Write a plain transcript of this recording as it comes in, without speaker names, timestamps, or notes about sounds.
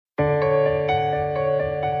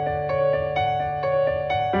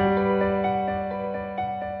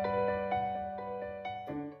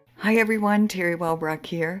Hi everyone, Terry Wellbrock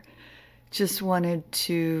here. Just wanted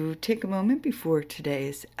to take a moment before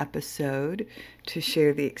today's episode to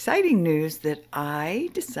share the exciting news that I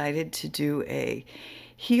decided to do a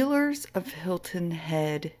Healers of Hilton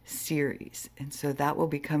Head series. And so that will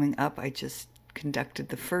be coming up. I just conducted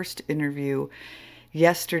the first interview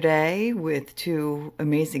yesterday with two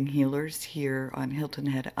amazing healers here on Hilton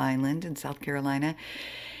Head Island in South Carolina.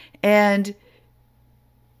 And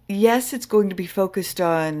yes, it's going to be focused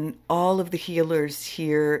on all of the healers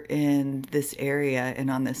here in this area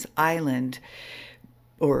and on this island,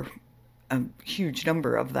 or a huge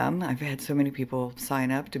number of them. I've had so many people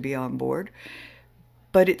sign up to be on board.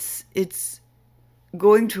 But it's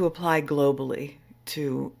going to apply globally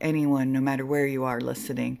to anyone, no matter where you are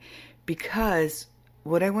listening, because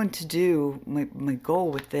what I want to do, my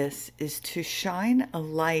goal with this, is to shine a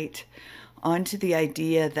light onto the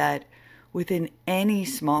idea that within any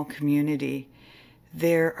small community,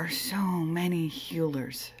 there are so many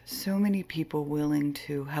healers, so many people willing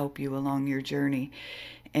to help you along your journey.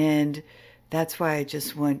 And that's why I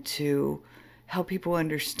just want to help people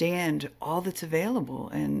understand all that's available,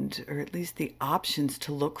 and or at least the options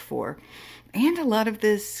to look for. And a lot of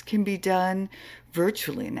this can be done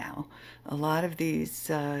virtually now, a lot of these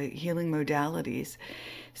healing modalities.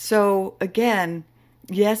 So again,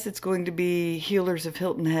 yes, it's going to be Healers of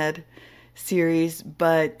Hilton Head series,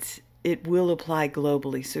 but it will apply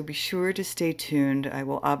globally. So be sure to stay tuned. I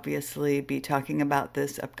will obviously be talking about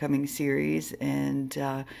this upcoming series, and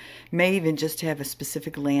may even just have a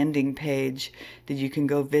specific landing page that you can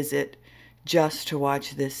go visit just to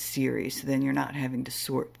watch this series. So then you're not having to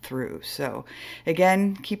sort through. So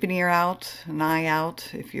again, keep an eye out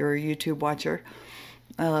if you're a YouTube watcher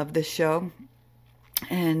of this show.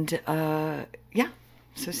 And yeah.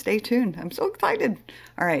 So stay tuned. I'm so excited.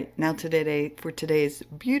 All right, now for today's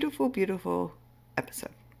beautiful, beautiful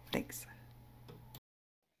episode. Thanks.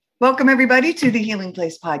 Welcome, everybody, to the Healing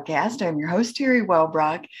Place podcast. I'm your host, Terry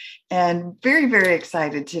Wellbrock, and very, very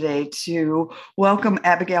excited today to welcome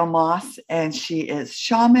Abigail Moss. And she is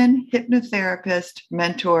shaman, hypnotherapist,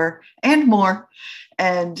 mentor, and more.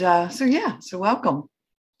 And so welcome.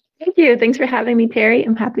 Thank you. Thanks for having me, Terry.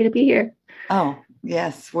 I'm happy to be here. Oh,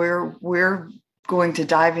 yes, we're going to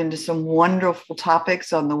dive into some wonderful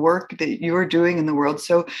topics on the work that you're doing in the world.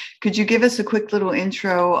 So could you give us a quick little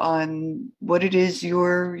intro on what it is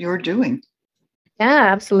you're doing? Yeah,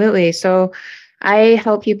 absolutely. So I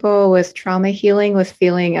help people with trauma healing, with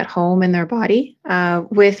feeling at home in their body,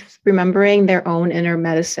 with remembering their own inner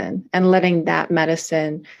medicine and letting that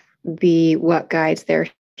medicine be what guides their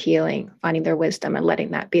healing, finding their wisdom and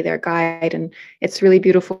letting that be their guide. And it's really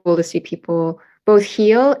beautiful to see people both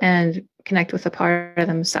heal and connect with a part of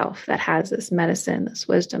themselves that has this medicine, this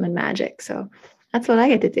wisdom and magic. So that's what I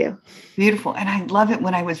get to do. Beautiful. And I love it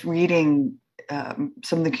when I was reading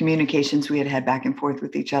some of the communications we had back and forth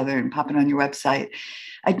with each other and popping on your website.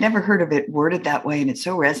 I'd never heard of it worded that way. And it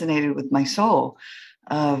so resonated with my soul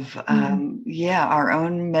of, our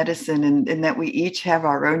own medicine, and that we each have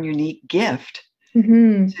our own unique gift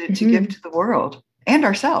to give to the world and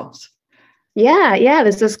ourselves. Yeah.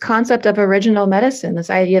 There's this concept of original medicine, this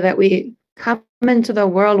idea that we come into the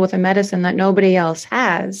world with a medicine that nobody else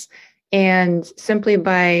has. And simply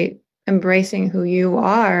by embracing who you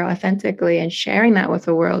are authentically and sharing that with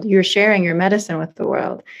the world, you're sharing your medicine with the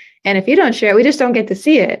world. And if you don't share it, we just don't get to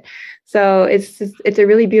see it. So it's a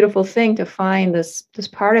really beautiful thing to find this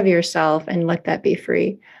part of yourself and let that be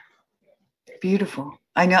free. Beautiful.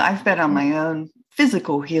 I know I've been on my own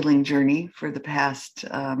physical healing journey for the past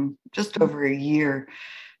just over a year.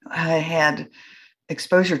 I had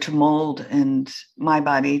exposure to mold, and my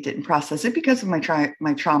body didn't process it because of my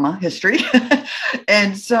trauma history.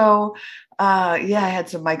 And so, I had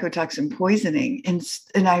some mycotoxin poisoning,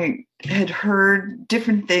 and I had heard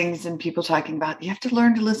different things and people talking about, you have to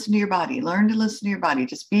learn to listen to your body,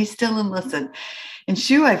 just be still and listen. And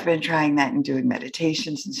I've been trying that and doing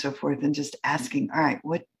meditations and so forth, and just asking, all right,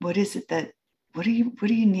 what is it that, what do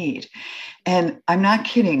you need? And I'm not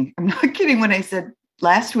kidding when I said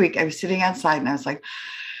last week I was sitting outside and I was like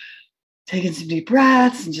taking some deep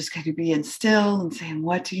breaths and just kind of being still and saying,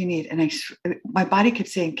 what do you need? And my body kept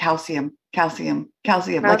saying calcium.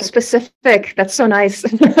 That's specific. That's so nice.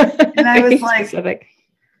 And I was like, specific.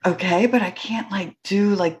 Okay, but I can't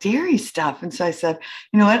do dairy stuff. And so I said,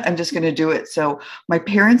 you know what, I'm just going to do it. So my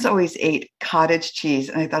parents always ate cottage cheese,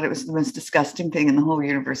 and I thought it was the most disgusting thing in the whole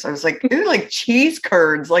universe. I was like, ooh, like cheese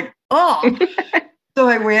curds, oh. So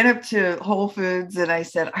I ran up to Whole Foods and I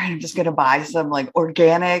said, all right, I'm just going to buy some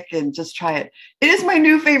organic and just try it. It is my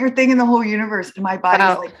new favorite thing in the whole universe. And my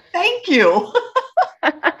body's like, thank you.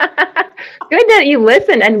 Good that you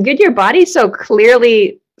listened and good your body so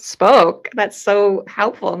clearly spoke. That's so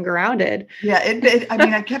helpful and grounded. Yeah, I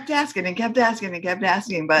mean, I kept asking and kept asking and kept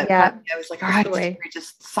asking, but Yeah, finally I was like, all that's right, the way.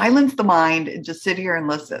 just silence the mind and just sit here and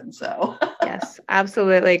listen. So, Yes,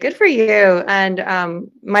 absolutely. Good for you. And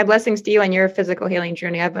my blessings to you on your physical healing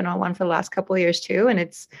journey. I've been on one for the last couple of years too, and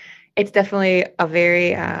it's definitely a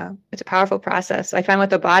very it's a powerful process. I find with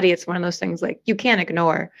the body, it's one of those things like you can't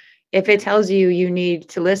ignore. If it tells you you need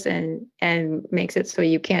to listen and makes it so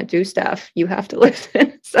you can't do stuff, you have to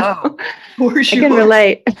listen. So oh, for I can sure.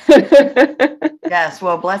 relate. Yes.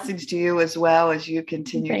 Well, blessings to you as well as you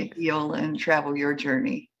continue to Thanks. heal and travel your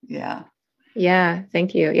journey. Yeah. Yeah,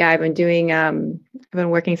 thank you. Yeah, I've been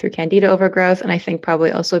working through candida overgrowth, and I think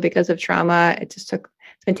probably also because of trauma, it's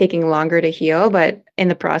been taking longer to heal, but in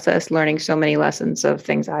the process, learning so many lessons of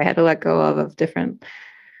things I had to let go of different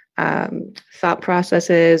thought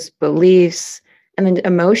processes, beliefs, and then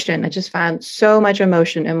emotion. I just found so much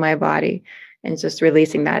emotion in my body and just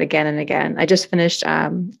releasing that again and again. I just finished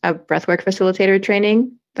a breathwork facilitator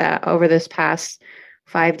training that over this past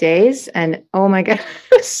 5 days. And oh my God,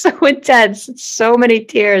 it's so intense. So many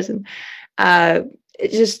tears. And uh,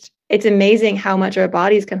 it's amazing how much our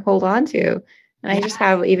bodies can hold on to. And I Yeah. just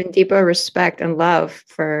have even deeper respect and love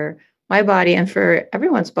for my body and for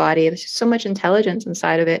everyone's body. There's just so much intelligence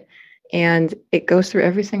inside of it. And it goes through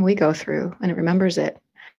everything we go through and it remembers it.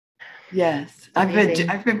 Yes. It's amazing.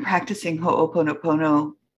 I've been practicing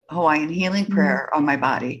Ho'oponopono Hawaiian healing prayer on my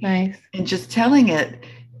body Nice. and just telling it.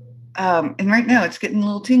 And right now it's getting a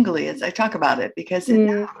little tingly as I talk about it because it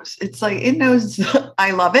knows. It's like it knows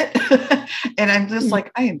I love it. And I'm just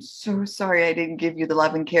like, I am so sorry I didn't give you the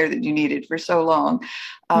love and care that you needed for so long.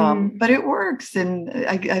 But it works. And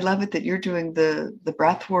I love it that you're doing the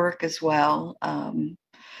breath work as well. And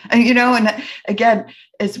and again,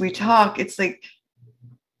 as we talk, it's like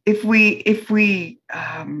if we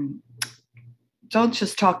don't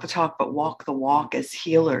just talk the talk, but walk the walk as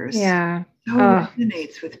healers. Yeah. So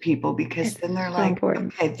resonates with people because then they're so like,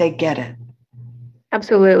 important. okay, they get it.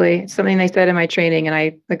 Absolutely. It's something they said in my training, and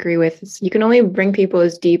I agree with. You can only bring people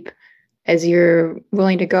as deep as you're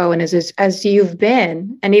willing to go and as you've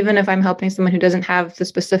been. And even if I'm helping someone who doesn't have the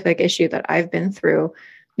specific issue that I've been through,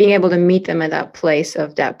 being able to meet them at that place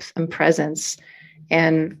of depth and presence.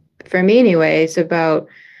 And for me, anyway, it's about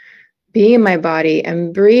being in my body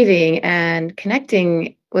and breathing and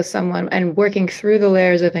connecting with someone and working through the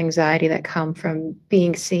layers of anxiety that come from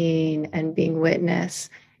being seen and being witnessed.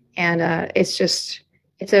 And it's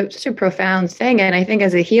such a profound thing. And I think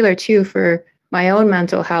as a healer too, for my own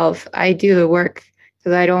mental health, I do the work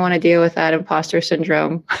because I don't want to deal with that imposter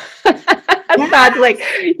syndrome. Thoughts like,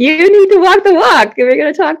 you need to walk the walk if you're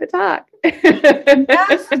going to talk the talk.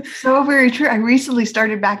 Yes, so very true. I recently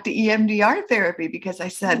started back to EMDR therapy because I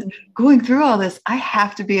said, going through all this, I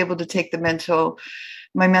have to be able to take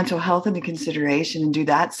my mental health into consideration and do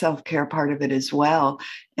that self-care part of it as well.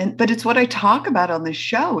 But it's what I talk about on the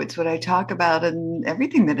show. It's what I talk about in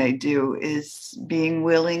everything that I do is being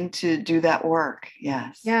willing to do that work.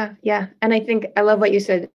 Yes. Yeah. Yeah. And I think I love what you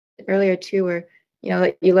said earlier too, where,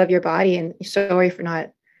 that you love your body and you're sorry for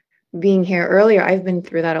not being here earlier. I've been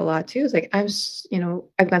through that a lot too. It's like,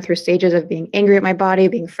 I've gone through stages of being angry at my body,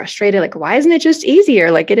 being frustrated. Like, why isn't it just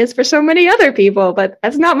easier? Like it is for so many other people, but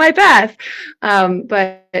that's not my path.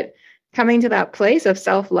 But coming to that place of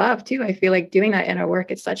self-love too, I feel like doing that inner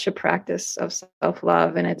work, it's such a practice of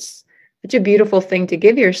self-love. And it's such a beautiful thing to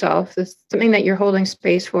give yourself. It's something that you're holding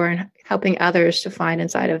space for and helping others to find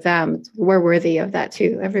inside of them. We're worthy of that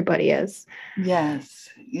too. Everybody is. Yes.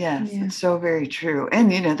 Yes. Yeah. It's so very true.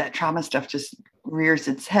 And, that trauma stuff just rears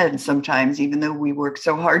its head sometimes, even though we work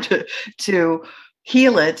so hard to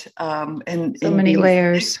heal it. And so many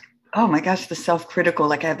layers. Oh my gosh, the self-critical,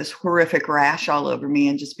 like I have this horrific rash all over me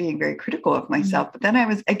and just being very critical of myself. But then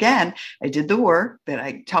I did the work that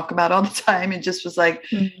I talk about all the time and just was like,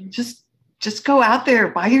 just go out there,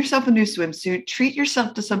 buy yourself a new swimsuit, treat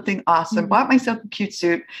yourself to something awesome, bought myself a cute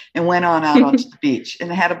suit and went on out onto the beach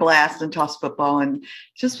and had a blast and tossed football and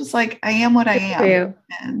just was like, I am what I am.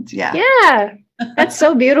 And yeah, that's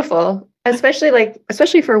so beautiful.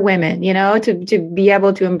 Especially for women, to be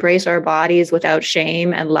able to embrace our bodies without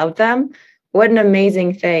shame and love them. What an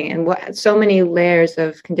amazing thing. And what so many layers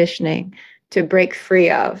of conditioning to break free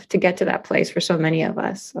of, to get to that place for so many of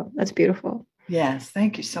us. So that's beautiful. Yes,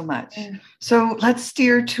 thank you so much. Yeah. So let's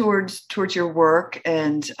steer towards your work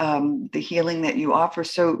and the healing that you offer.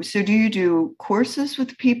 So do you do courses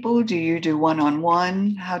with people? Do you do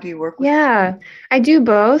one-on-one? How do you work with people? I do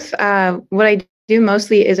both. What I do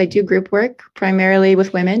mostly is I do group work, primarily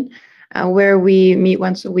with women, where we meet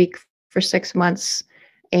once a week for 6 months.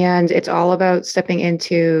 And it's all about stepping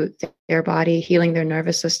into their body, healing their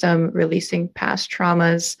nervous system, releasing past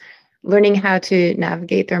traumas, learning how to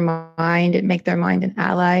navigate their mind and make their mind an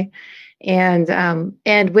ally. And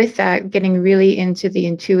with that, getting really into the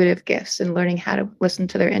intuitive gifts and learning how to listen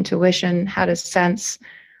to their intuition, how to sense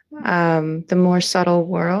the more subtle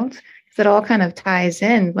world. That all kind of ties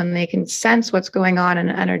in when they can sense what's going on an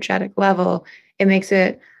energetic level. It makes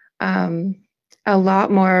it a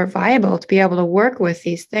lot more viable to be able to work with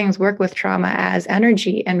these things, work with trauma as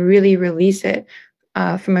energy, and really release it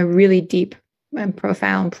from a really deep and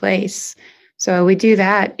profound place. So we do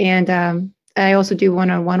that, and I also do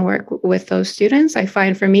one-on-one work with those students. I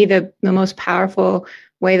find for me the most powerful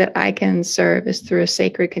way that I can serve is through a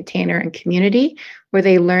sacred container and community where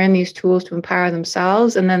they learn these tools to empower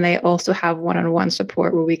themselves. And then they also have one-on-one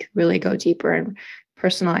support where we can really go deeper and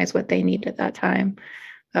personalize what they need at that time.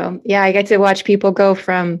 So yeah, I get to watch people go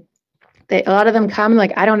from a lot of them come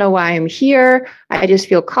like, I don't know why I'm here. I just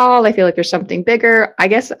feel called. I feel like there's something bigger. I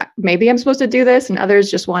guess maybe I'm supposed to do this. And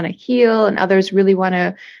others just want to heal. And others really want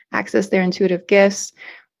to access their intuitive gifts.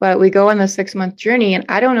 But we go on the 6-month journey and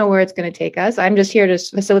I don't know where it's going to take us. I'm just here to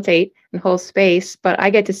facilitate and hold space. But I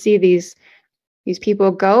get to see these people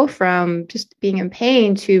go from just being in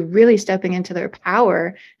pain to really stepping into their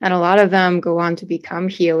power. And a lot of them go on to become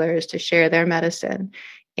healers, to share their medicine.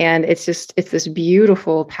 And it's this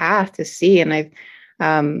beautiful path to see. And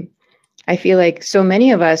I feel like so many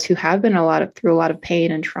of us who have been through a lot of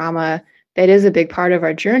pain and trauma, that is a big part of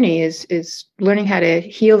our journey is learning how to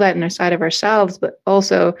heal that inside of ourselves, but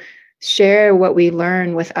also share what we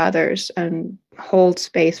learn with others and hold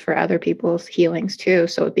space for other people's healings too.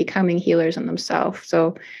 So becoming healers in themselves.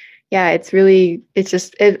 So yeah,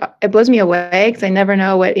 it blows me away because I never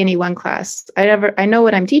know what any one class, I know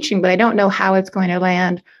what I'm teaching, but I don't know how it's going to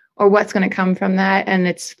land or what's going to come from that. And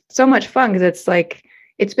it's so much fun because it's like,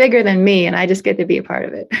 it's bigger than me and I just get to be a part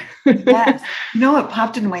of it. Yes. You know what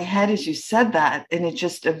popped into my head as you said that, and it's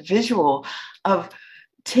just a visual of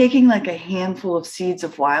taking like a handful of seeds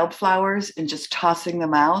of wildflowers and just tossing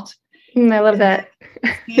them out. I love that.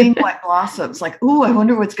 Seeing what blossoms, like, oh, I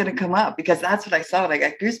wonder what's going to come up, because that's what I saw. And I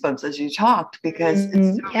got goosebumps as you talked, because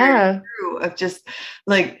it's so very true of just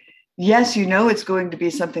like, yes, you know, it's going to be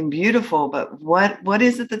something beautiful, but what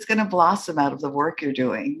is it that's going to blossom out of the work you're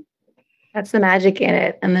doing? That's the magic in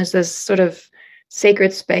it. And there's this sort of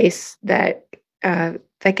sacred space that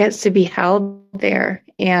gets to be held there.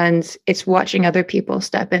 And it's watching other people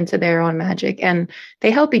step into their own magic. And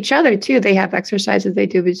they help each other too. They have exercises they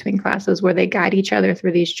do between classes where they guide each other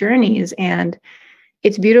through these journeys. And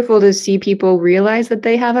it's beautiful to see people realize that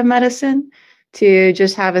they have a medicine, to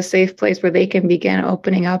just have a safe place where they can begin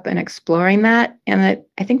opening up and exploring that. And that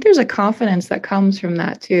I think there's a confidence that comes from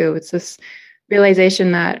that too. It's this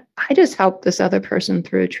realization that I just helped this other person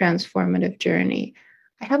through a transformative journey.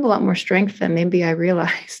 I have a lot more strength than maybe I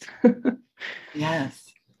realized. Yes.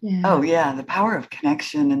 Yeah. Oh yeah. The power of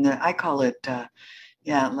connection. And I call it,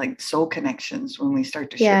 like soul connections, when we start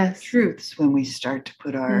to share truths, when we start to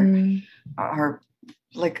put our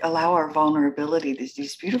like allow our vulnerability,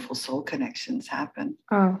 these beautiful soul connections happen.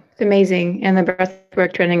 Oh, it's amazing. And the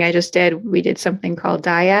breathwork training I just did, we did something called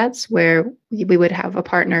dyads, where we would have a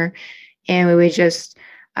partner and we would just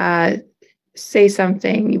say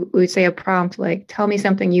something. We would say a prompt like, tell me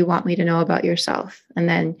something you want me to know about yourself. And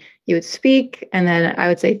then you would speak, and then I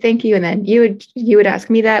would say, thank you. And then you would ask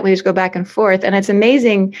me that. We just go back and forth. And it's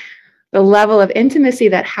amazing the level of intimacy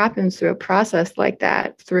that happens through a process like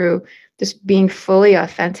that, through just being fully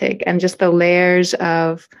authentic and just the layers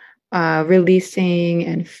of releasing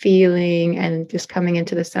and feeling and just coming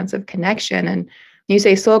into the sense of connection. And when you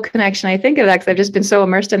say soul connection, I think of that because I've just been so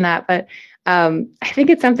immersed in that. But I think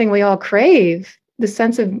it's something we all crave, the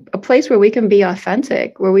sense of a place where we can be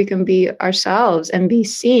authentic, where we can be ourselves and be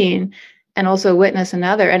seen and also witness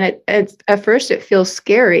another. And it's at first it feels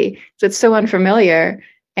scary because it's so unfamiliar.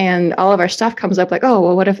 And all of our stuff comes up like, oh,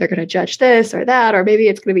 well, what if they're going to judge this or that? Or maybe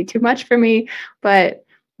it's going to be too much for me. But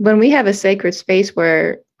when we have a sacred space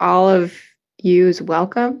where all of you is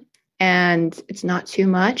welcome and it's not too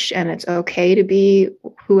much and it's okay to be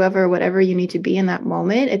whatever you need to be in that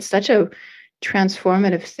moment, it's such a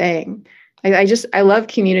transformative thing. I love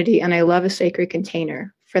community, and I love a sacred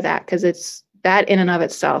container for that, because it's that in and of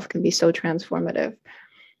itself can be so transformative.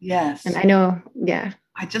 Yes. And I know, yeah.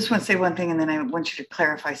 I just want to say one thing, and then I want you to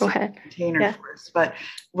clarify sacred container for us. But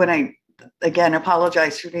when I, again,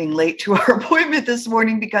 apologize for being late to our appointment this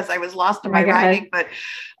morning because I was lost in my writing. But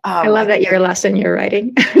I love that you're lost in your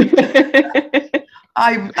writing.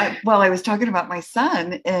 I was talking about my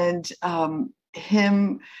son and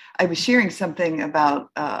him. I was sharing something about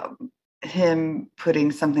him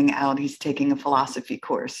putting something out. He's taking a philosophy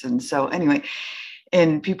course. And so anyway,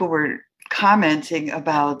 and people were commenting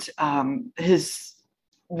about his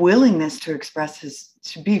willingness to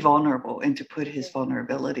to be vulnerable and to put his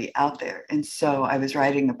vulnerability out there. And so I was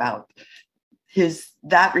writing about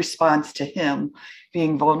that response to him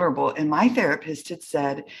being vulnerable. And my therapist had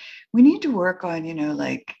said, we need to work on,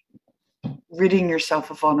 like ridding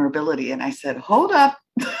yourself of vulnerability. And I said, hold up.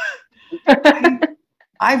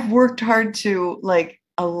 I've worked hard to like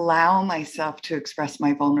allow myself to express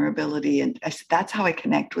my vulnerability. And I said, that's how I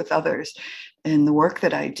connect with others in the work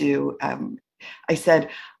that I do. I said,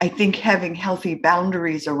 I think having healthy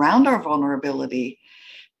boundaries around our vulnerability.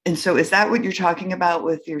 And so is that what you're talking about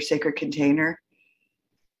with your sacred container?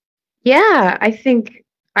 Yeah, I think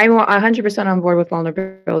I'm 100% on board with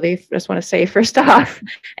vulnerability. Just want to say, first off,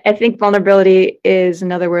 I think vulnerability is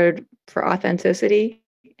another word for authenticity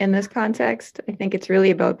in this context. I think it's really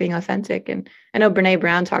about being authentic. And I know Brene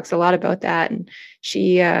Brown talks a lot about that. And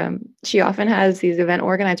she often has these event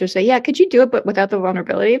organizers say, yeah, could you do it, but without the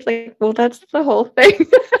vulnerability? It's like, well, that's the whole thing.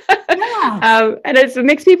 Yeah. And it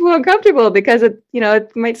makes people uncomfortable because it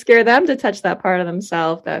might scare them to touch that part of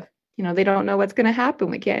themselves that they don't know what's going to happen.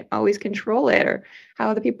 We can't always control it or how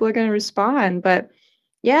other people are going to respond. But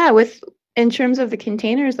yeah, in terms of the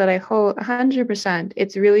containers that I hold, 100%,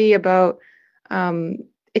 it's really about,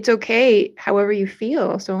 it's okay however you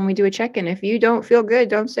feel. So when we do a check-in, if you don't feel good,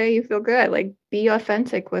 don't say you feel good. Like, be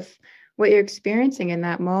authentic with what you're experiencing in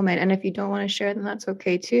that moment. And if you don't want to share, then that's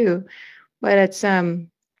okay too. But it's,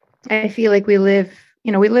 I feel like we live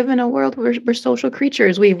in a world where we're social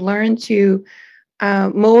creatures. We've learned to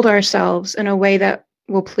mold ourselves in a way that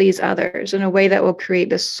will please others, in a way that will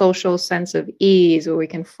create this social sense of ease where we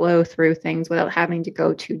can flow through things without having to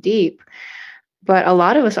go too deep. But a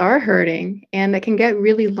lot of us are hurting, and it can get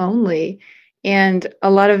really lonely. And a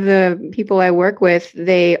lot of the people I work with,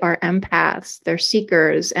 they are empaths, they're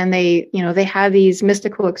seekers, and they have these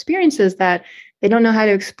mystical experiences that they don't know how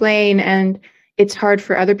to explain. And it's hard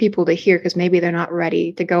for other people to hear because maybe they're not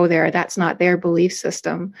ready to go there. That's not their belief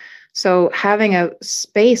system. So having a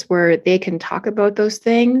space where they can talk about those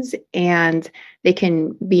things and they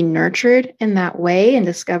can be nurtured in that way and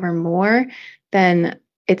discover more, then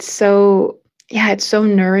it's so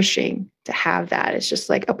nourishing to have that. It's just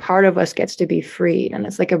like a part of us gets to be freed, and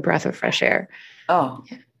it's like a breath of fresh air. Oh,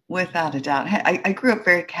 without a doubt. I grew up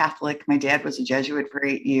very Catholic. My dad was a Jesuit for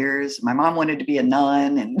 8 years. My mom wanted to be a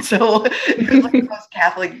nun. And so it was like the most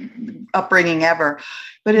Catholic upbringing ever.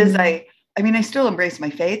 But I still embrace my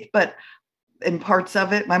faith, but in parts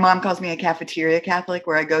of it, my mom calls me a cafeteria Catholic,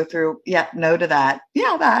 where I go through, yeah, no to that.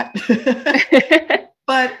 Yeah, that.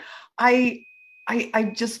 But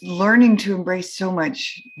I'm just learning to embrace so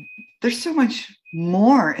much. There's so much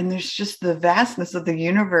more, and there's just the vastness of the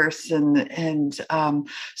universe. And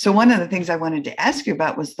so one of the things I wanted to ask you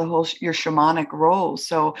about was your shamanic role.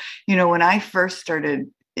 So, when I first started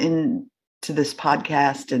into this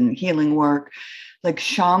podcast and healing work, like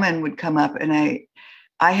shaman would come up, and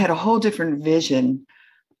I had a whole different vision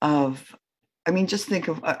of, just think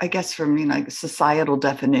of, I guess, from, like societal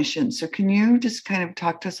definition. So can you just kind of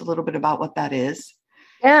talk to us a little bit about what that is?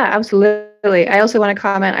 Yeah, absolutely. I also want to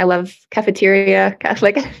comment. I love cafeteria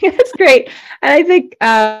Catholic. It's great. And I think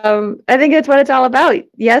that's what it's all about.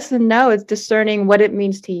 Yes and no. It's discerning what it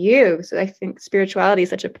means to you. So I think spirituality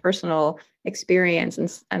is such a personal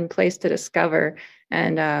experience and place to discover.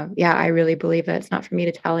 And I really believe that it's not for me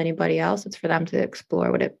to tell anybody else. It's for them to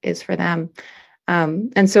explore what it is for them.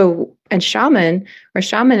 And shaman or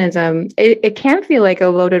shamanism, it can feel like a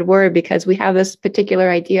loaded word because we have this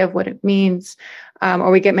particular idea of what it means.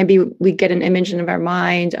 Or we get an image in our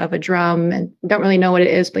mind of a drum and don't really know what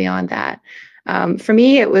it is beyond that. For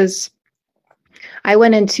me, I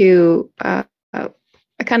went into I'll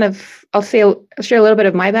share a little bit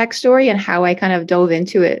of my backstory and how I kind of dove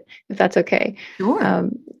into it, if that's okay.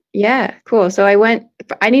 Sure. Yeah, cool. So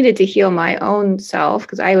I needed to heal my own self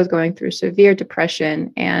because I was going through severe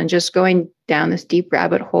depression and just going down this deep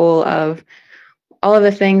rabbit hole of all of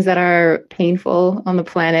the things that are painful on the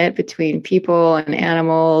planet between people and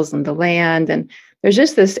animals and the land. And there's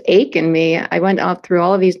just this ache in me. I went out through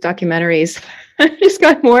all of these documentaries. I just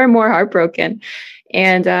got more and more heartbroken.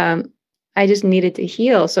 And I just needed to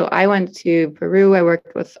heal. So I went to Peru. I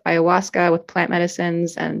worked with ayahuasca, with plant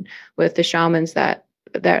medicines, and with the shamans that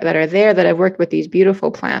are there, that have worked with these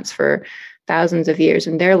beautiful plants for thousands of years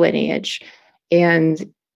in their lineage.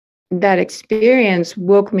 And that experience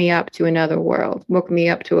woke me up to another world, woke me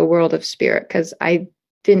up to a world of spirit, because I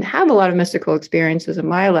didn't have a lot of mystical experiences in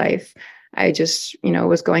my life. I just,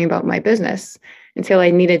 was going about my business until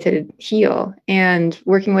I needed to heal. And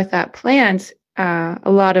working with that plant, a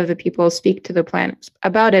lot of the people speak to the plant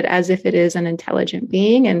about it as if it is an intelligent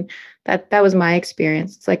being. And that was my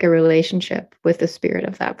experience. It's like a relationship with the spirit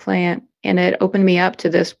of that plant. And it opened me up to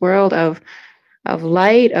this world of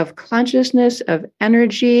light, of consciousness, of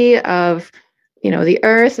energy, of, the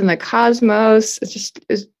earth and the cosmos.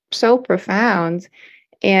 It's so profound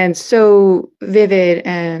and so vivid,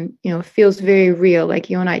 and feels very real, like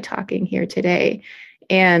you and I talking here today.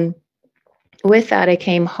 And with that, I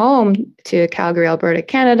came home to Calgary, Alberta,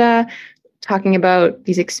 Canada, talking about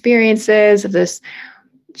these experiences of this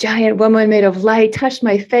giant woman made of light touched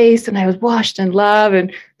my face, and I was washed in love,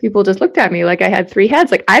 and people just looked at me like I had three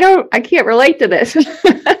heads. Like, I can't relate to this.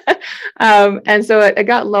 And so it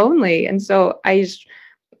got lonely. And so I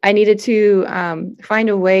needed to find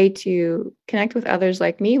a way to connect with others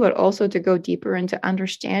like me, but also to go deeper into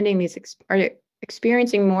understanding or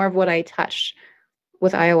experiencing more of what I touched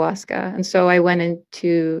with ayahuasca. And so I went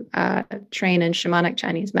into train in shamanic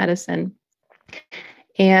Chinese medicine.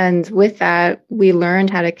 And with that, we learned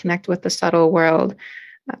how to connect with the subtle world.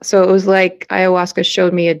 So it was like ayahuasca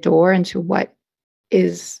showed me a door into what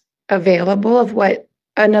is available, of what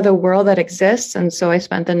another world that exists. And so I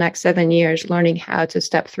spent the next 7 years learning how to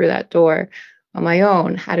step through that door on my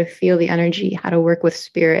own, how to feel the energy, how to work with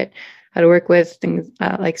spirit, how to work with things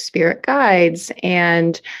like spirit guides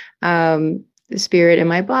and the spirit in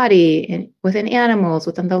my body, and within animals,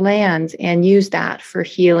 within the land, and use that for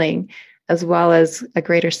healing, as well as a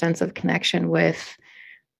greater sense of connection with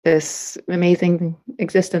this amazing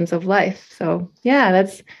existence of life. So yeah,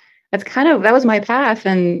 that was my path.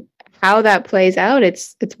 And how that plays out,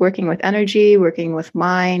 it's working with energy, working with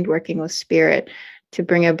mind, working with spirit to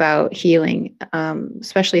bring about healing,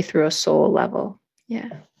 especially through a soul level. Yeah.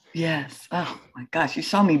 Yes. Oh my gosh, you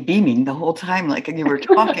saw me beaming the whole time, like you were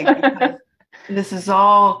talking, because this is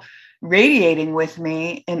all radiating with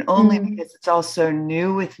me, and only because it's all so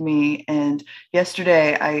new with me. And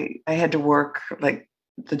yesterday I had to work, like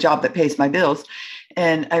the job that pays my bills,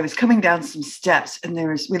 and I was coming down some steps, and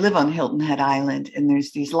we live on Hilton Head Island, and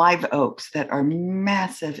there's these live oaks that are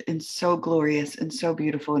massive and so glorious and so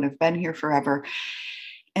beautiful, and have been here forever.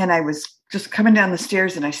 And I was just coming down the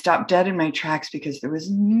stairs, and I stopped dead in my tracks because there was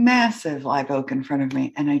massive live oak in front of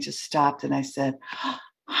me. And I just stopped and I said,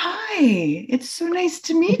 "Hi, it's so nice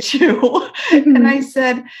to meet you." And I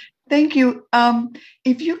said, "Thank you.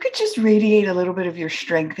 If you could just radiate a little bit of your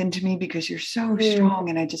strength into me, because you're so strong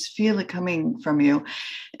and I just feel it coming from you."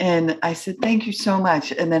 And I said, "Thank you so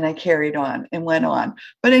much." And then I carried on and went on.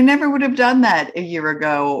 But I never would have done that a year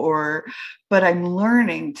ago, but I'm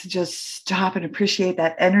learning to just stop and appreciate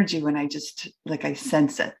that energy when I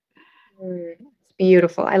sense it.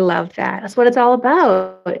 Beautiful. I love that. That's what it's all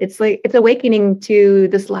about. It's like it's awakening to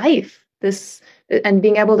this life, and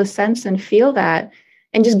being able to sense and feel that,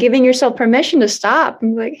 and just giving yourself permission to stop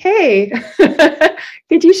and be like, "Hey,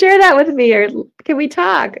 could you share that with me, or can we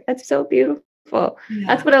talk?" That's so beautiful. Yeah.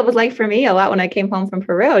 That's what it was like for me a lot when I came home from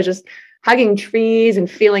Peru. I was just hugging trees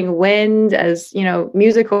and feeling wind as,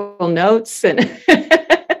 musical notes, and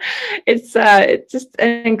it's just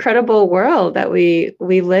an incredible world that we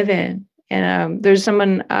live in. And there's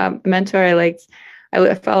someone, a mentor I liked,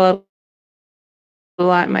 I followed a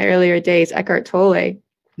lot in my earlier days, Eckhart Tolle.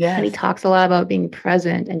 Yes. And he talks a lot about being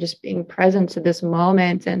present and just being present to this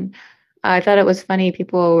moment. And I thought it was funny.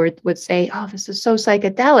 People would say, "Oh, this is so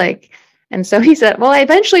psychedelic." And so he said, "Well, I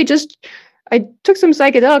took some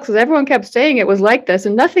psychedelics because everyone kept saying it was like this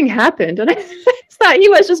and nothing happened." And I thought he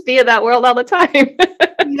must just be in that world all the time.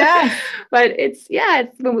 Yeah. But it's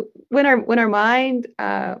when our mind,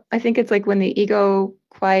 I think it's like when the ego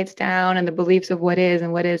quiets down and the beliefs of what is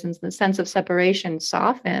and the sense of separation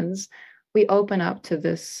softens, we open up to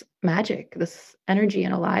this magic, this energy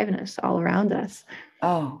and aliveness all around us.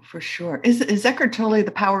 Oh, for sure. Is Eckhart Tolle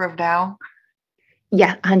The Power of Now?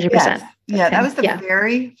 Yeah, 100%. Yes. Yeah, that was the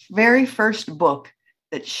very, very first book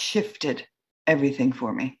that shifted everything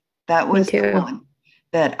for me. That was the one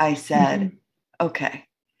that I said, okay,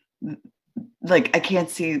 like I can't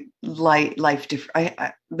see life different.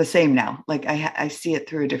 The same now. Like I see it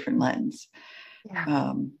through a different lens.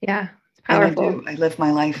 Yeah. It's powerful. I live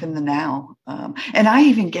my life in the now. And I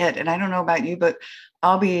even and I don't know about you, but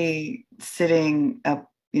I'll be sitting up,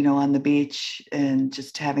 on the beach and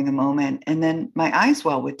just having a moment. And then my eyes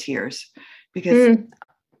well with tears, because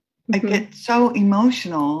I get so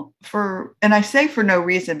emotional and I say for no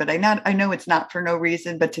reason, but I know it's not for no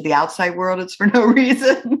reason, but to the outside world, it's for no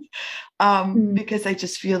reason. Because I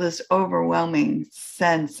just feel this overwhelming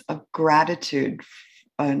sense of gratitude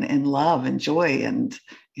and love and joy. And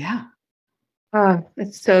yeah. Oh,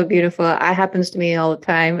 it's so beautiful. It happens to me all the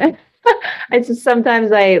time. It's just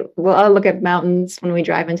sometimes I'll look at mountains when we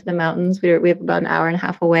drive into the mountains. We have about an hour and a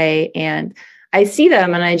half away, and I see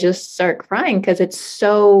them and I just start crying because it's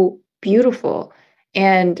so beautiful.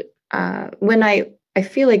 And when I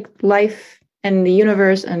feel like life and the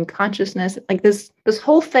universe and consciousness, like this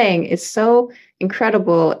whole thing is so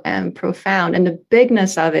incredible and profound, and the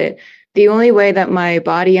bigness of it. The only way that my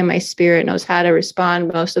body and my spirit knows how to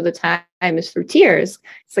respond most of the time is through tears.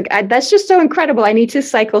 It's like, that's just so incredible. I need to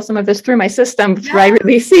cycle some of this through my system by Yes.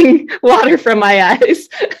 releasing water from my eyes.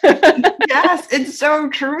 Yes, it's so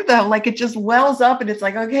true though. Like it just wells up and it's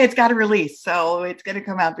like, okay, it's got to release. So it's going to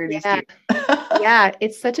come out through these Yeah. tears. Yeah.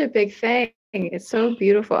 It's such a big thing. It's so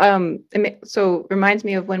beautiful. So reminds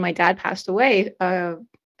me of when my dad passed away, like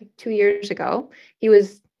 2 years ago. He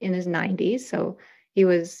was in his 90s. So he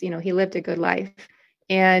was, he lived a good life.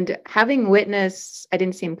 And having witnessed, I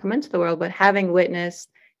didn't see him come into the world, but having witnessed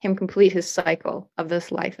him complete his cycle of this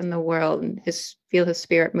life in the world and feel his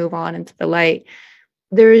spirit move on into the light,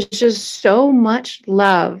 there is just so much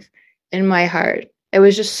love in my heart. It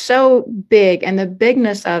was just so big, and the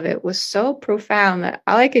bigness of it was so profound that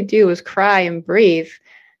all I could do was cry and breathe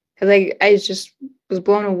because I just was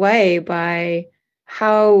blown away by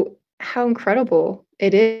how incredible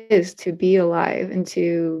it is to be alive and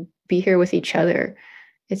to be here with each other.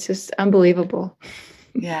 It's just unbelievable.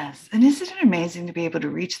 Yes. And isn't it amazing to be able to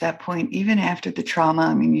reach that point even after the trauma?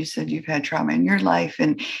 I mean, you said you've had trauma in your life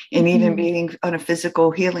and even Mhm. being on a physical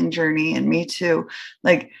healing journey, and me too.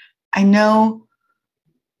 Like I know,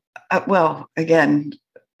 well, again,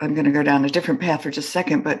 I'm going to go down a different path for just a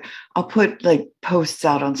second, but I'll put like posts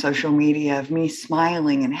out on social media of me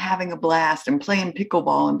smiling and having a blast and playing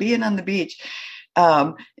pickleball and being on the beach.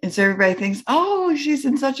 And so everybody thinks, oh, she's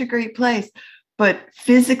in such a great place. But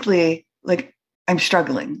physically, like I'm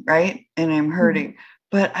struggling, right? And I'm hurting.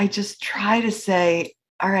 But I just try to say,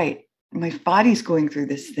 all right, my body's going through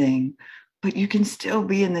this thing, but you can still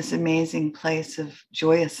be in this amazing place of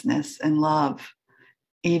joyousness and love,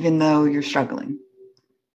 even though you're struggling.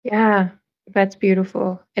 Yeah, that's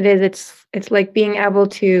beautiful. It is. It's like being able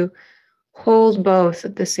to hold both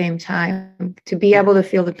at the same time, to be Yeah. able to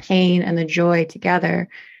feel the pain and the joy together,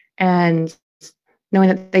 and knowing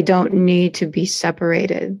that they don't need to be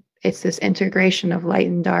separated. It's this integration of light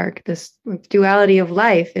and dark, this duality of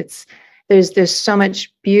life. There's so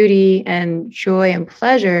much beauty and joy and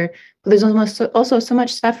pleasure, but there's almost also so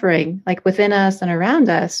much suffering, like within us and around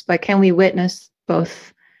us. But can we witness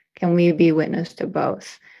both? Can we be witness to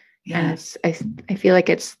both? And Yeah. I feel like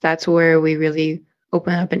that's where we really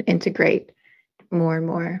open up and integrate more and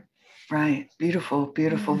more. Right. Beautiful,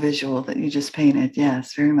 beautiful Yeah. visual that you just painted.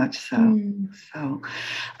 Yes, very much so. Mm. So,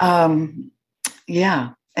 um, yeah,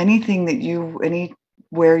 anything that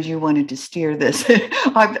anywhere you wanted to steer this.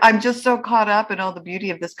 I'm just so caught up in all the beauty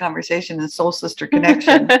of this conversation and soul sister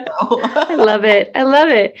connection. So. I love it. I love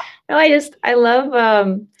it. No, I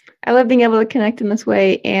love being able to connect in this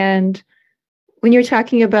way. And when you're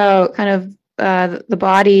talking about kind of the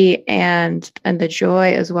body and the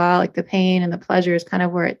joy as well, like the pain and the pleasure is kind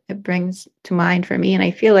of where it brings to mind for me. And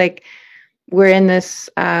I feel like we're in this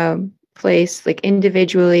place, like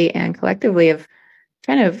individually and collectively, of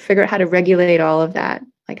trying to figure out how to regulate all of that,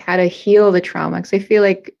 like how to heal the trauma. Because I feel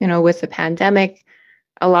like, with the pandemic,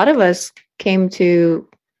 a lot of us came to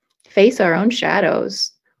face our own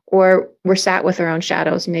shadows, or were sat with our own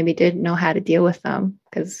shadows and maybe didn't know how to deal with them,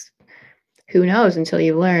 because who knows until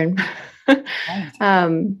you learn. Right.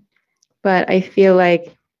 um, but I feel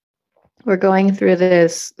like we're going through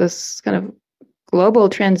this kind of global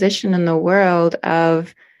transition in the world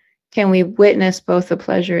of, can we witness both the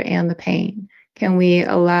pleasure and the pain? Can we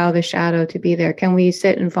allow the shadow to be there? Can we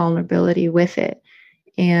sit in vulnerability with it?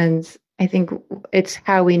 And I think it's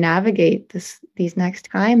how we navigate these next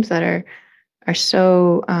times that are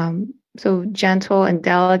so gentle and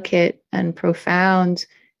delicate and profound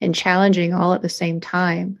and challenging all at the same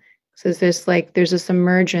time. So there's this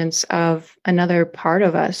emergence of another part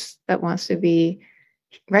of us that wants to be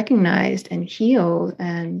recognized and healed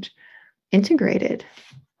and integrated.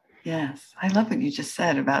 Yes. I love what you just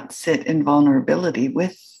said about sit in vulnerability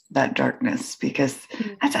with that darkness, because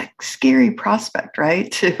that's a scary prospect,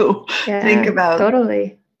 right? To think Yeah, about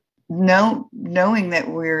totally. knowing that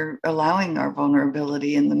we're allowing our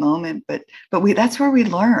vulnerability in the moment, but that's where we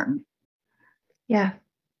learn. Yeah,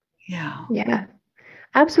 Yeah. yeah,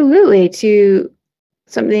 absolutely. To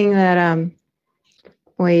something that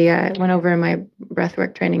we went over in my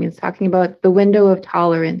breathwork training is talking about the window of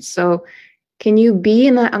tolerance. So can you be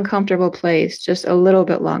in that uncomfortable place just a little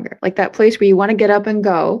bit longer? Like that place where you want to get up and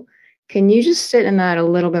go. can you just sit in that a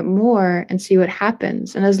little bit more and see what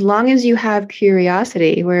happens? And as long as you have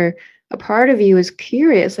curiosity, where a part of you is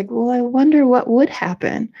curious, like, well, I wonder what would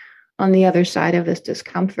happen on the other side of this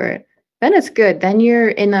discomfort, then it's good. Then you're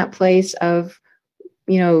in that place of,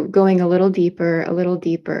 going a little deeper, a little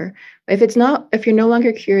deeper. If you're no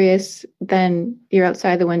longer curious, then you're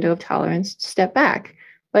outside the window of tolerance, step back.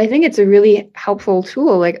 But I think it's a really helpful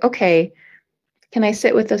tool. Like, okay, can I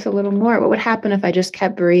sit with this a little more? What would happen if I just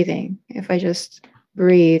kept breathing? If I just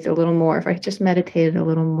breathed a little more, if I just meditated a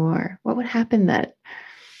little more, what would happen then?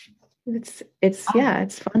 It's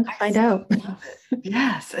fun to find out.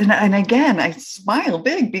 Yes. And again, I smile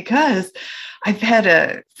big because I've had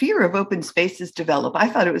a fear of open spaces develop. I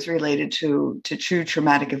thought it was related to true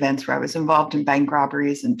traumatic events where I was involved in bank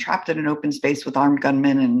robberies and trapped in an open space with armed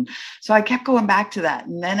gunmen. And so I kept going back to that.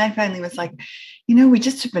 And then I finally was like, we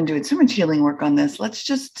just have been doing so much healing work on this. Let's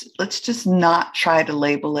just not try to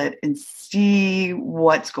label it and see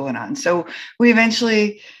what's going on. So we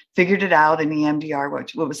eventually figured it out in EMDR,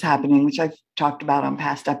 what was happening, which I've talked about on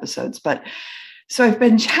past episodes. But so I've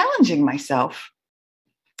been challenging myself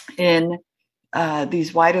in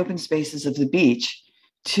these wide open spaces of the beach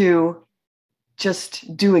to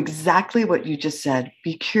just do exactly what you just said.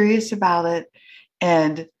 Be curious about it.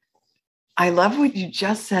 And I love what you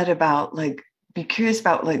just said about be curious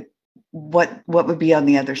about what would be on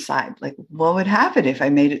the other side. Like, what would happen if I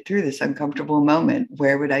made it through this uncomfortable moment?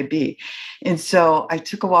 Where would I be? And so I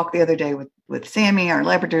took a walk the other day with Sammy, our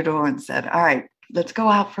Labradoodle, and said, all right, let's go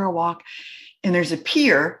out for a walk. And there's a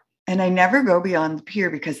pier, and I never go beyond the pier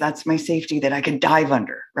because that's my safety that I could dive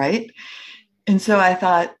under, right? And so I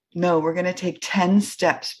thought, no, we're going to take 10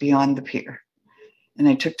 steps beyond the pier. And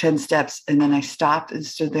I took 10 steps, and then I stopped and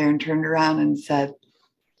stood there and turned around and said,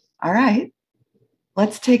 all right,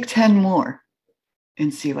 let's take 10 more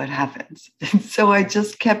and see what happens. And so I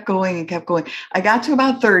just kept going and kept going. I got to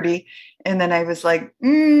about 30, and then I was like,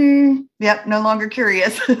 yep, no longer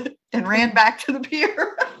curious, and ran back to the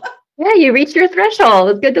pier. Yeah, you reached your threshold.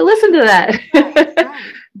 It's good to listen to that. Right.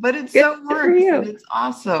 But it's so works, and it's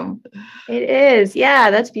awesome. It is. Yeah,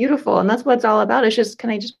 that's beautiful. And that's what it's all about. It's just, can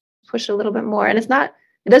I just push a little bit more? And it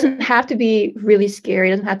doesn't have to be really scary.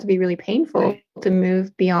 It doesn't have to be really painful to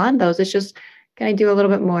move beyond those. It's just, can I do a little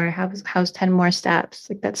bit more? How's 10 more steps?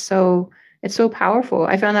 Like it's so powerful.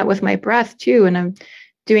 I found that with my breath too. And I'm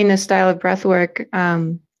doing this style of breath work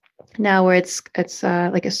now where it's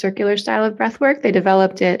like a circular style of breath work. They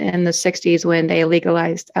developed it in the 60s when they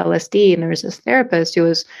legalized LSD. And there was this therapist who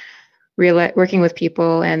was working with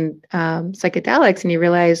people and psychedelics. And he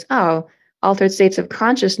realized, altered states of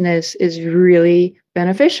consciousness is really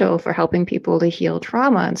beneficial for helping people to heal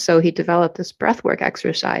trauma. And so he developed this breathwork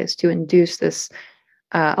exercise to induce this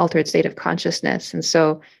altered state of consciousness. And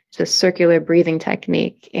so it's a circular breathing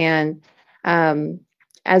technique. And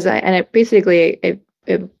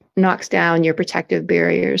it knocks down your protective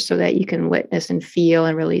barriers so that you can witness and feel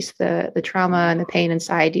and release the trauma and the pain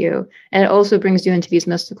inside you. And it also brings you into these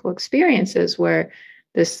mystical experiences where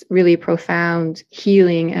this really profound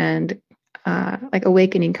healing and like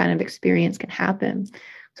awakening kind of experience can happen.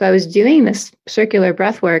 So I was doing this circular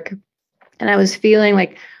breath work and I was feeling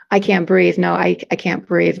like, I can't breathe. No, I can't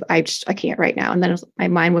breathe. I can't right now. And then my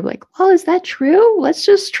mind would be like, well, is that true? Let's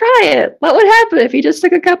just try it. What would happen if you just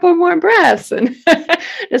took a couple more breaths? And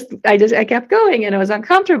I kept going and it was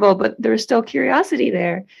uncomfortable, but there was still curiosity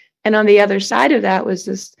there. And on the other side of that was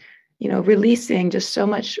this, releasing just so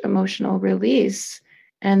much emotional release.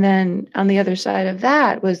 And then on the other side of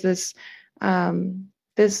that was this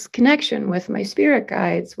connection with my spirit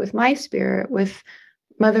guides, with my spirit, with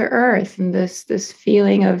Mother Earth, and this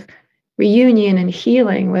feeling of reunion and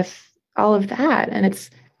healing with all of that. And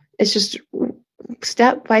it's just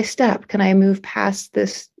step by step. Can I move past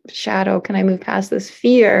this shadow? Can I move past this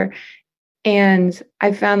fear? And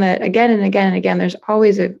I found that again and again and again, there's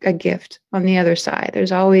always a gift on the other side.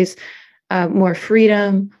 There's always more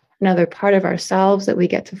freedom, another part of ourselves that we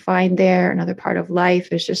get to find there, another part of life.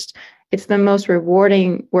 It's the most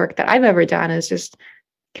rewarding work that I've ever done, is just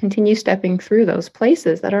continue stepping through those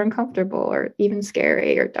places that are uncomfortable or even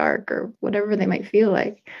scary or dark or whatever they might feel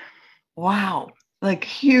like. Wow. Like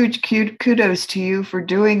huge kudos to you for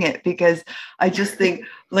doing it, because I just think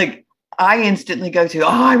I instantly go to,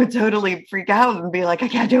 I would totally freak out and be like, I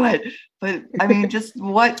can't do it. But I mean, just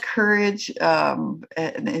what courage,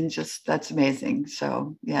 and just, that's amazing.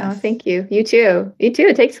 So, yeah. Oh, thank you. You too. It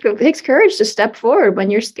takes courage to step forward when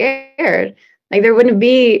you're scared. Like there wouldn't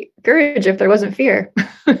be courage if there wasn't fear.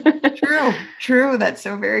 True. That's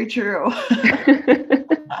so very true.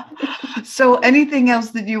 So anything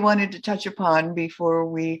else that you wanted to touch upon before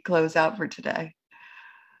we close out for today?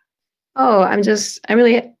 Oh, I'm just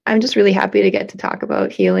really happy to get to talk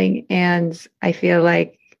about healing. And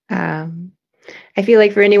um, I feel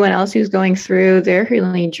like for anyone else who's going through their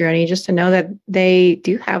healing journey, just to know that they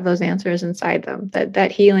do have those answers inside them, that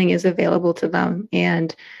that healing is available to them.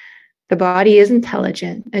 And the body is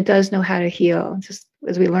intelligent. It does know how to heal. Just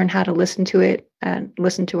as we learn how to listen to it and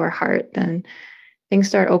listen to our heart, then things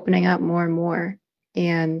start opening up more and more.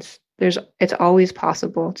 And it's always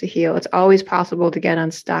possible to heal. It's always possible to get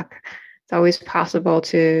unstuck. It's always possible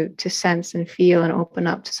to sense and feel and open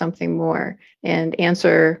up to something more and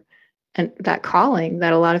answer and that calling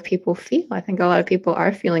that a lot of people feel. I think a lot of people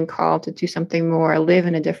are feeling called to do something more, live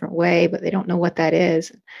in a different way, but they don't know what that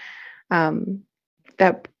is. Um,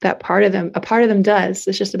 that part of them, a part of them does.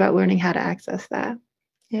 It's just about learning how to access that.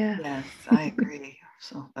 Yeah. Yes, I agree.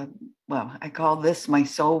 So, well, I call this my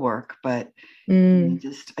soul work, but Mm,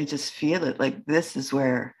 I just feel it. Like this is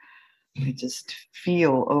where I just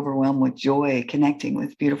feel overwhelmed with joy, connecting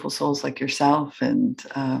with beautiful souls like yourself. And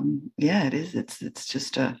yeah, it is.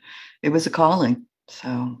 It was a calling.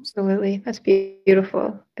 So absolutely. That's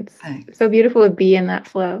beautiful. It's thanks. so beautiful to be in that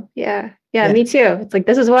flow. Yeah. Yeah, Yeah, me too. It's like,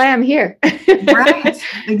 this is why I'm here. right.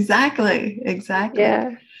 Exactly. Exactly.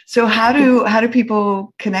 Yeah. So how do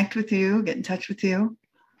people connect with you, get in touch with you?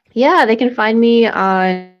 Yeah, they can find me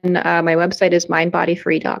on my website is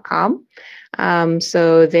mindbodyfree.com.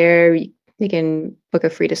 So there they can book a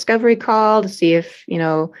free discovery call to see if,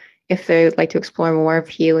 if they'd like to explore more of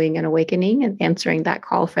healing and awakening and answering that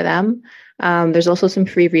call for them. There's also some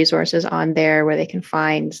free resources on there where they can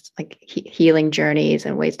find like healing journeys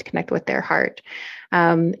and ways to connect with their heart.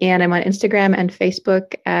 And I'm on Instagram and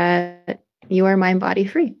Facebook at You Are Mind Body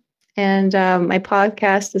Free. And my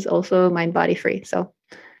podcast is also Mind Body Free. So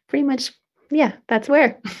pretty much, yeah, that's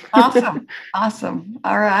where. Awesome. Awesome.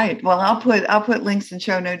 All right. Well, I'll put links and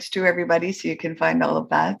show notes to everybody so you can find all of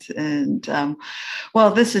that. And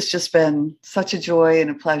well, this has just been such a joy and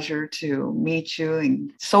a pleasure to meet you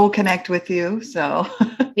and soul connect with you. So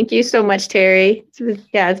Thank you so much, Terry.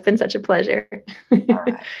 It's been such a pleasure. all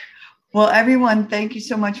right. Well, everyone, thank you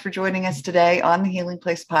so much for joining us today on the Healing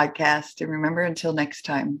Place podcast. And remember, until next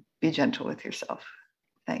time, be gentle with yourself.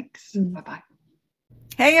 Thanks. Bye-bye.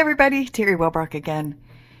 Hey, everybody. Terry Wellbrock again.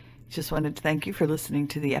 Just wanted to thank you for listening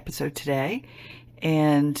to the episode today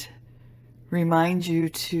and remind you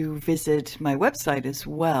to visit my website as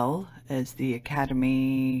well as the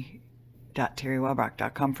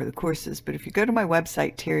academy.terrywellbrock.com for the courses. But if you go to my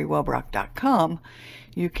website, terrywellbrock.com,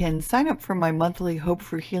 you can sign up for my monthly Hope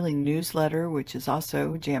for Healing newsletter, which is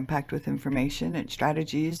also jam-packed with information and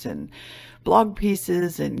strategies and blog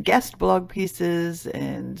pieces and guest blog pieces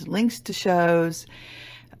and links to shows.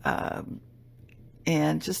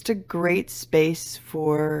 And just a great space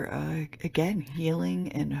for, again,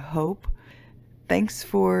 healing and hope. Thanks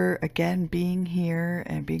for, again, being here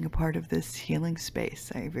and being a part of this healing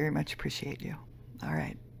space. I very much appreciate you. All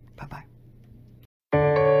right. Bye-bye.